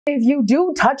If you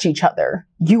do touch each other,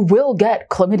 you will get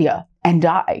chlamydia and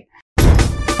die.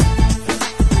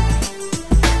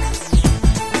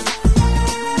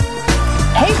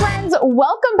 Hey friends,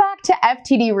 welcome back to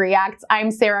FTD Reacts.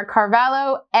 I'm Sarah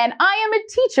Carvalho and I am a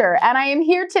teacher and I am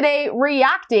here today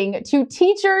reacting to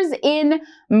teachers in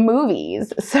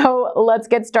movies. So let's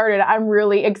get started. I'm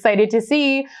really excited to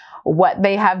see what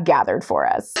they have gathered for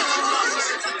us.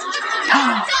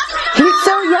 He's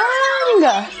so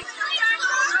young!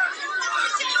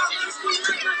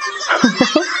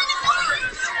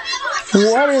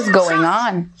 What is going on?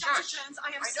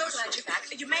 I am so glad you're back.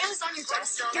 Your mail is on your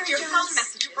desk. Here are your phone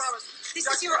messages. This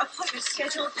is your appointment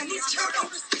schedule, and these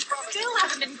turtles still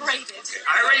haven't been graded.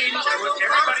 Irene, with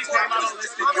everybody's name on the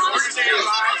list, if you order their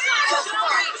lives,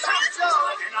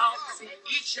 and I'll see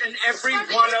each and every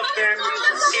one of them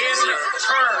in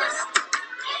turn.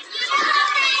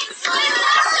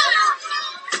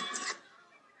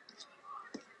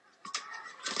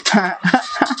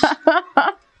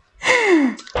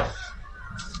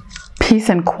 Peace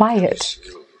and quiet.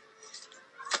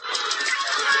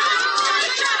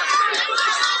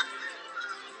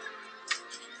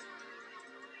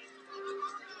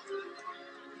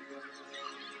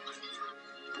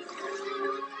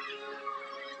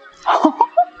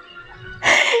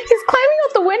 He's climbing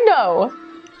out the window.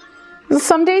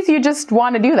 Some days you just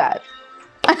want to do that.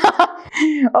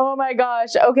 Oh my gosh.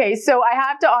 Okay, so I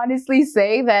have to honestly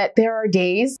say that there are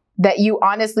days that you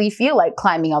honestly feel like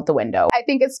climbing out the window. I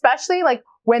think especially like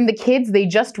when the kids, they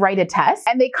just write a test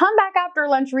and they come back after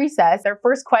lunch recess, their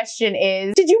first question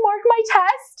is, did you mark my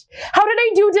test? How did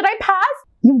I do? Did I pass?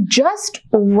 You just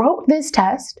wrote this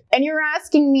test and you're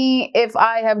asking me if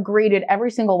I have graded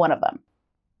every single one of them.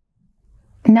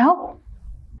 No.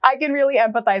 I can really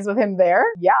empathize with him there.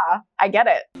 Yeah, I get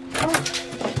it.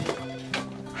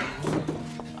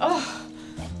 Oh.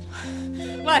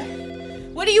 What?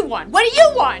 What do you want? What do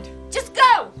you want? Just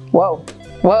go! Whoa.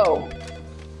 Whoa.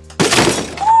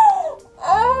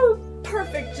 Oh,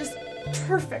 perfect. Just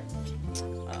perfect.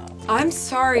 I'm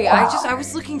sorry. I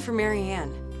was looking for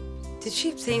Marianne. Did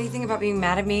she say anything about being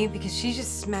mad at me? Because she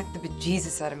just smacked the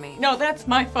bejesus out of me. No, that's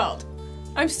my fault.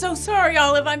 I'm so sorry,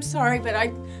 Olive. I'm sorry, but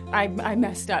I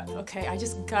messed up, okay? I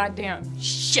just goddamn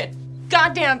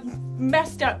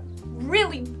messed up.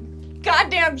 Really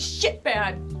goddamn shit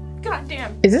bad.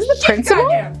 Goddamn. Is this the shit principal?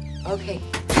 Goddamn. Okay,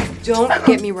 don't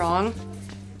get me wrong,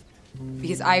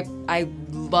 because I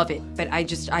love it, but I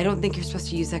don't think you're supposed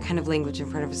to use that kind of language in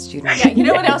front of a student. Yeah, you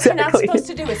know what else exactly. you're not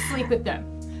supposed to do is sleep with them.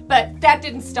 But that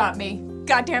didn't stop me.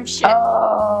 Goddamn shit.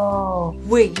 Oh.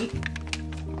 Wait.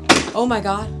 Oh my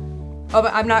god. Oh,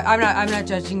 but I'm not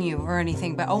judging you or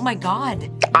anything, but oh my god.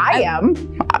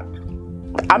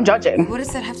 I'm judging. What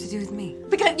does that have to do with me?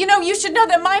 Because, you know, you should know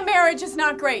that my marriage is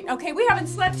not great, okay? We haven't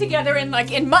slept together in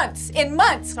months,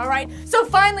 all right? So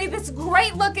finally this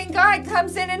great looking guy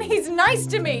comes in and he's nice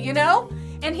to me, you know?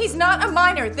 And he's not a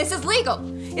minor. This is legal.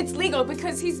 It's legal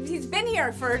because he's been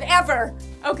here forever,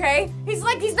 okay? He's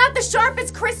not the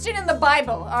sharpest Christian in the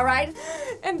Bible, all right?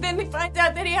 And then he finds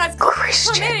out that he has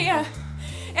chlamydia.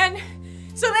 And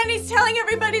so then he's telling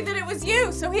everybody that it was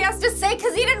you. So he has to say,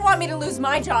 because he didn't want me to lose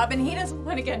my job and he doesn't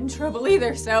want to get in trouble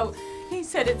either. So he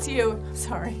said it's you.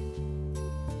 Sorry.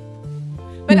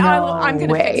 But I'm going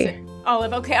to fix it.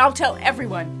 Olive, okay? I'll tell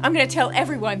everyone. I'm going to tell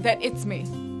everyone that it's me.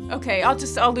 Okay, I'll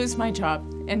lose my job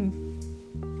and,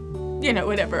 you know,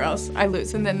 whatever else I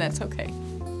lose, and then that's okay.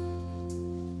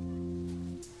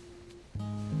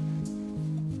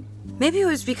 Maybe it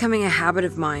was becoming a habit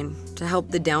of mine to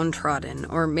help the downtrodden,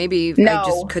 or maybe No. I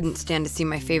just couldn't stand to see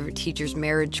my favorite teacher's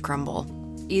marriage crumble.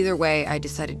 Either way, I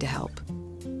decided to help.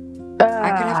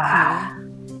 I could have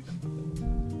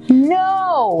chlamydia.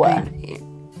 No.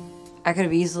 I could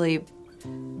have easily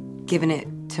given it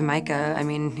to Micah. I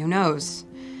mean, who knows?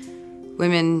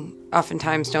 Women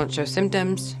oftentimes don't show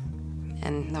symptoms,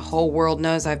 and the whole world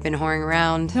knows I've been whoring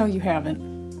around. No, you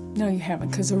haven't. No, you haven't,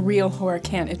 because a real whore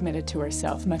can't admit it to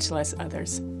herself, much less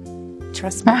others.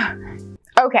 Trust me.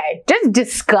 Okay, just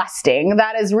disgusting.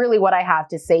 That is really what I have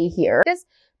to say here. This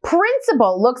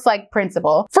principal looks like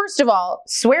principal. First of all,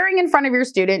 swearing in front of your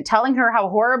student, telling her how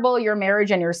horrible your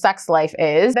marriage and your sex life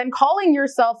is, then calling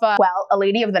yourself a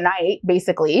lady of the night,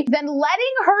 basically, then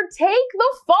letting her take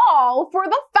the fall for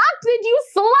the fact that you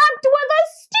slept with a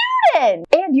student.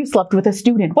 And you slept with a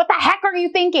student. What the heck are you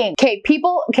thinking?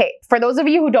 Okay, for those of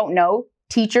you who don't know,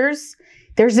 teachers,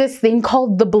 there's this thing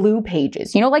called the blue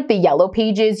pages. You know, like the yellow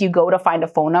pages you go to find a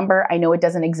phone number. I know it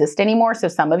doesn't exist anymore, so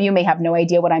some of you may have no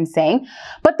idea what I'm saying.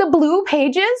 But the blue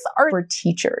pages are for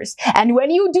teachers. And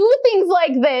when you do things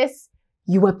like this,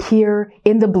 you appear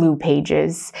in the blue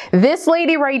pages. This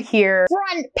lady right here,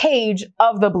 front page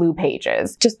of the blue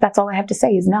pages. Just, that's all I have to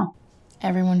say is no.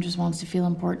 Everyone just wants to feel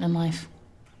important in life.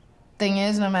 Thing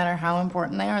is, no matter how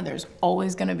important they are, there's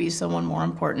always gonna be someone more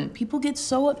important. People get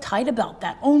so uptight about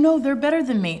that. Oh no, they're better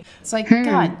than me. It's like,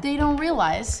 God, they don't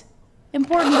realize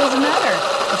important doesn't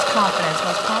matter. It's confidence.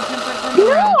 Most confident person in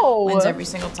the room wins every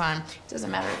single time. It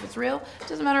doesn't matter if it's real. It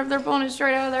doesn't matter if they're pulling it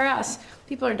straight out of their ass.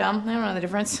 People are dumb. They don't know the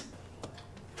difference.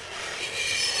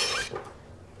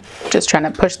 Just trying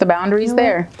to push the boundaries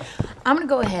there. I'm gonna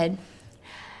go ahead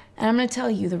and I'm gonna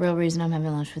tell you the real reason I'm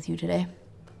having lunch with you today.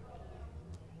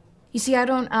 You see, I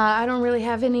don't really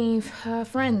have any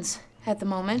friends at the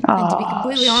moment. And to be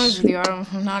completely honest with you,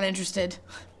 I'm not interested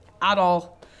at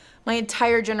all. My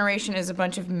entire generation is a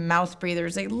bunch of mouth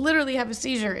breathers. They literally have a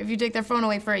seizure if you take their phone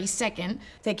away for a second.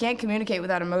 They can't communicate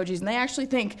without emojis, and they actually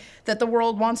think that the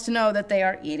world wants to know that they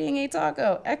are eating a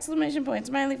taco! Exclamation point,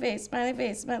 smiley face,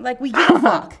 like we give a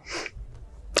fuck.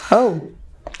 Oh.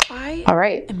 All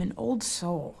right. I'm an old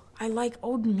soul. I like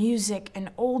old music and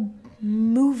old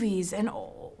movies and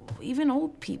even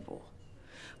old people.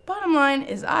 Bottom line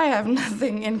is I have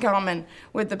nothing in common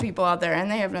with the people out there,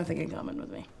 and they have nothing in common with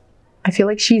me. I feel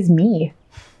like she's me.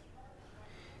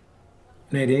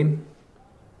 Nadine?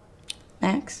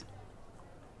 Max?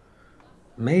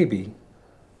 Maybe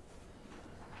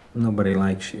nobody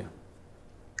likes you.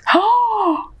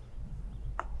 Oh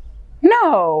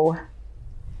no.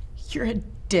 You're a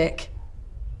dick.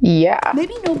 Yeah.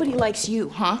 Maybe nobody likes you,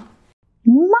 huh?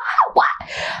 What?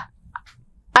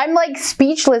 I'm like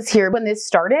speechless here. When this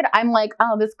started, I'm like,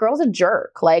 oh, this girl's a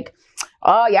jerk. Like,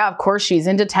 oh yeah, of course she's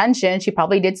in detention. She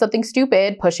probably did something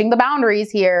stupid, pushing the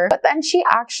boundaries here. But then she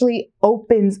actually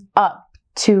opens up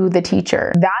to the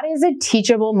teacher. That is a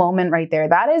teachable moment right there.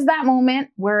 That is that moment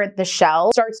where the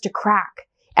shell starts to crack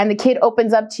and the kid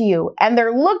opens up to you and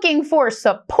they're looking for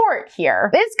support here.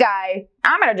 This guy,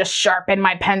 I'm gonna just sharpen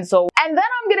my pencil and then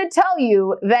I'm gonna tell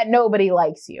you that nobody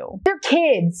likes you. They're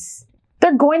kids.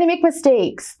 They're going to make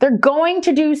mistakes. They're going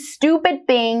to do stupid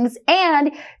things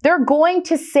and they're going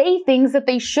to say things that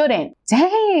they shouldn't.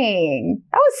 Dang,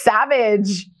 that was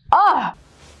savage. Ah.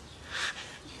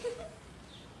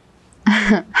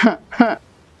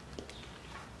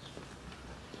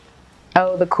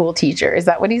 Oh, the cool teacher. Is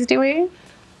that what he's doing?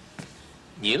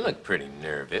 You look pretty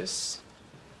nervous.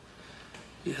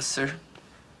 Yes, sir.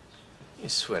 You're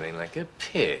sweating like a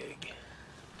pig.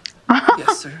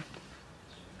 Yes, sir.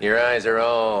 Your eyes are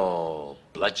all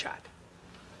bloodshot.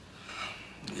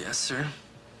 Yes, sir.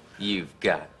 You've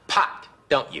got pot,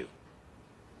 don't you?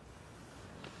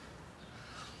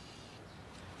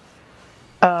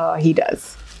 He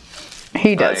does.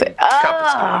 He does it.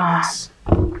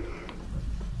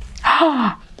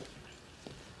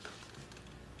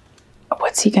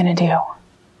 What's he gonna do?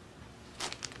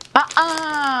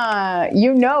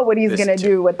 You know what he's gonna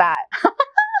do with that.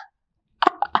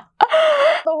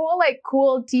 The whole like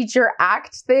cool teacher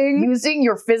act thing, using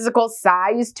your physical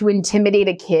size to intimidate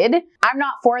a kid. I'm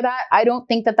not for that. I don't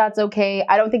think that that's okay.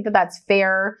 I don't think that that's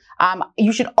fair.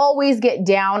 You should always get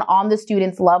down on the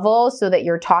student's level so that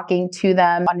you're talking to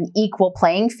them on an equal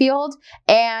playing field.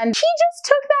 And he just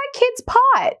took that kid's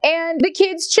pot and the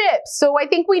kid's chips. So I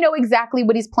think we know exactly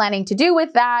what he's planning to do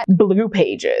with that. Blue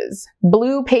pages.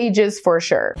 Blue pages for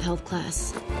sure. Health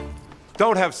class.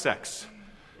 Don't have sex,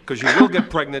 because you will get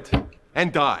pregnant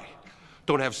and die.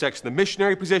 Don't have sex in the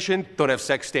missionary position. Don't have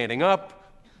sex standing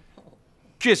up.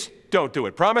 Just don't do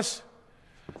it. Promise?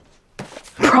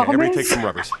 Promise? Okay, everybody take some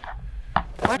rubbers.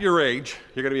 At your age,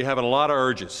 you're going to be having a lot of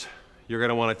urges. You're going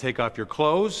to want to take off your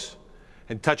clothes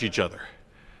and touch each other.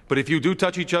 But if you do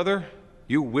touch each other,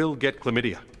 you will get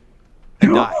chlamydia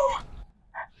and die.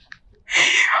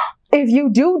 If you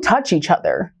do touch each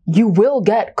other, you will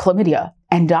get chlamydia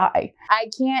and die. I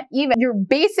can't even. Your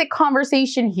basic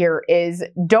conversation here is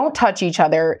don't touch each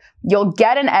other. You'll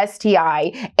get an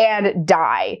STI and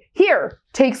die. Here,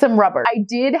 take some rubber. I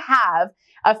did have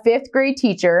a 5th grade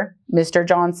teacher, Mr.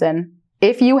 Johnson.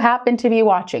 If you happen to be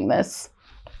watching this,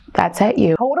 that's at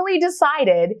you. Totally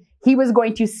decided he was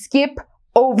going to skip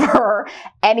over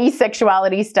any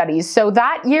sexuality studies. So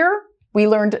that year, we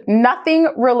learned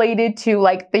nothing related to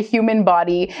like the human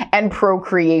body and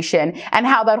procreation and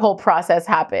how that whole process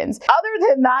happens. Other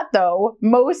than that though,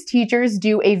 most teachers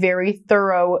do a very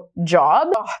thorough job.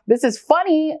 Oh, this is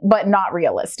funny, but not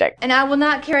realistic. And I will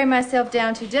not carry myself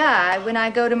down to die. When I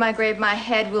go to my grave, my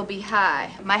head will be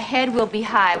high. My head will be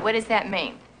high. What does that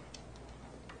mean?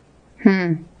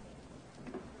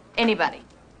 Anybody?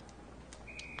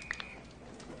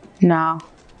 No.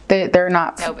 They're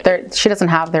not. She doesn't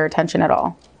have their attention at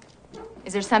all.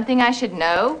 Is there something I should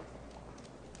know?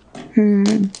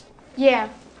 Yeah,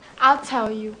 I'll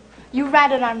tell you. You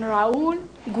ratted on Raul,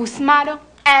 Gusmaro,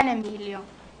 and Emilio.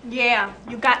 Yeah,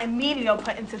 you got Emilio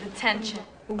put into detention.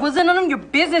 It wasn't none of your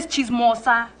business,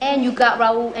 Chismosa. And you got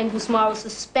Raul and Gusmaro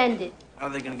suspended. How are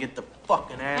they gonna get the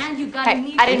fucking ass? And you got Hey,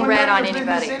 Emilio. I didn't rat on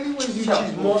anybody.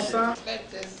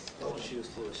 Oh, she was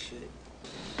full of shit.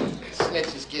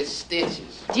 Snitches get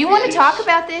stitches. Do you want to talk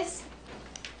about this?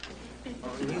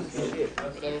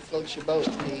 Whatever floats your boat,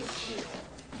 Pete.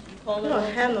 You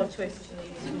don't have no choices.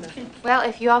 Well,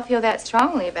 if you all feel that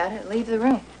strongly about it, leave the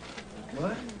room.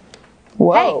 What?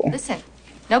 Whoa. Hey, listen.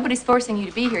 Nobody's forcing you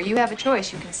to be here. You have a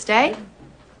choice. You can stay,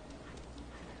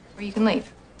 or you can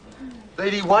leave.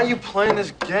 Lady, why are you playing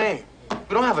this game?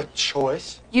 We don't have a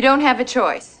choice. You don't have a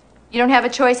choice. You don't have a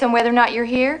choice on whether or not you're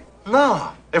here?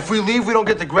 No. If we leave, we don't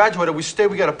get to graduate. If we stay,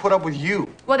 we gotta put up with you.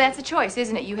 Well, that's a choice,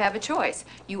 isn't it? You have a choice.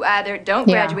 You either don't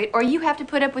Yeah. graduate or you have to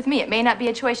put up with me. It may not be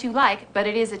a choice you like, but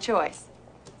it is a choice.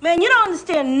 Man, you don't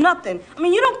understand nothing. I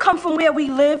mean, you don't come from where we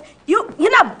live. You're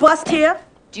not bused here.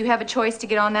 Do you have a choice to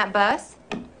get on that bus?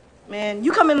 Man,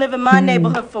 you come and live in my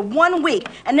neighborhood for 1 week,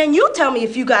 and then you tell me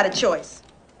if you got a choice.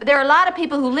 But there are a lot of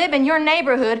people who live in your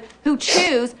neighborhood who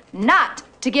choose not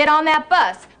to get on that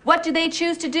bus. What do they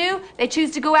choose to do? They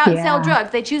choose to go out and sell Yeah.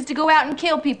 drugs. They choose to go out and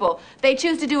kill people. They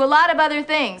choose to do a lot of other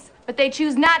things, but they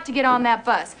choose not to get on that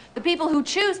bus. The people who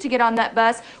choose to get on that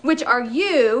bus, which are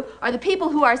you, are the people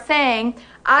who are saying,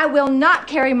 I will not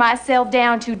carry myself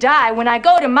down to die. When I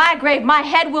go to my grave, my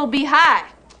head will be high.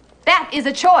 That is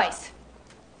a choice.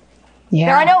 Yeah.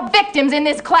 There are no victims in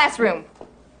this classroom.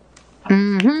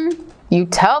 You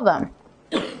tell them.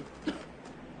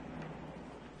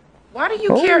 Why do you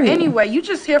care anyway? You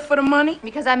just here for the money?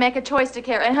 Because I make a choice to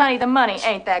care. And honey, the money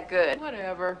ain't that good.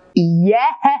 Whatever. Yes.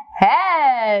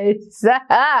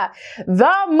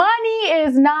 The money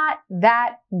is not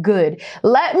that good.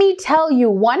 Let me tell you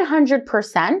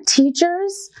 100%,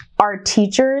 teachers are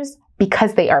teachers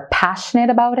because they are passionate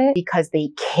about it, because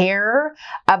they care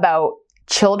about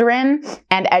children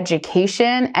and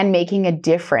education and making a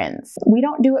difference. We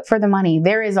don't do it for the money.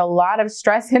 There is a lot of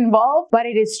stress involved, but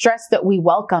it is stress that we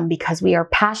welcome because we are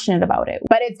passionate about it.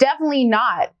 But it's definitely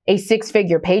not a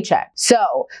 6-figure paycheck.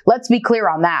 So let's be clear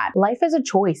on that. Life is a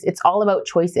choice. It's all about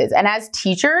choices. And as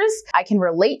teachers, I can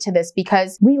relate to this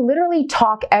because we literally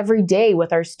talk every day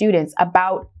with our students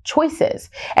about choices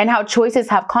and how choices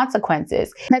have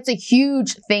consequences. That's a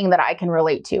huge thing that I can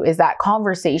relate to, is that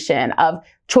conversation of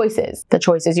choices. The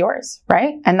choice is yours,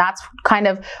 right? And that's kind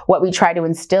of what we try to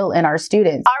instill in our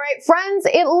students. All right, friends,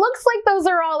 it looks like those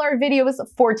are all our videos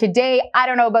for today. I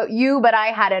don't know about you, but I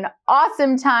had an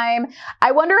awesome time.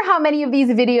 I wonder how many of these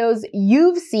videos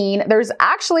you've seen. There's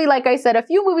actually, like I said, a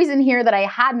few movies in here that I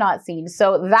had not seen,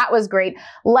 so that was great.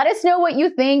 Let us know what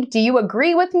you think. Do you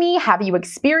agree with me? Have you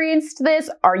experienced this?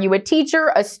 Are you a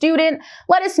teacher, a student?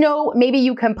 Let us know. Maybe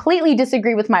you completely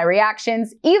disagree with my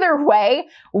reactions. Either way,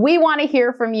 we want to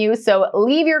hear from you, so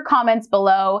leave your comments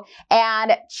below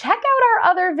and check out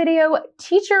our other video,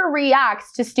 Teacher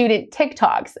Reacts to Student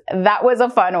TikToks. That was a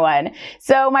fun one.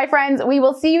 So my friends, we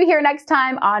will see you here next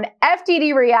time on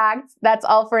FTD Reacts. That's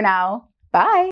all for now. Bye.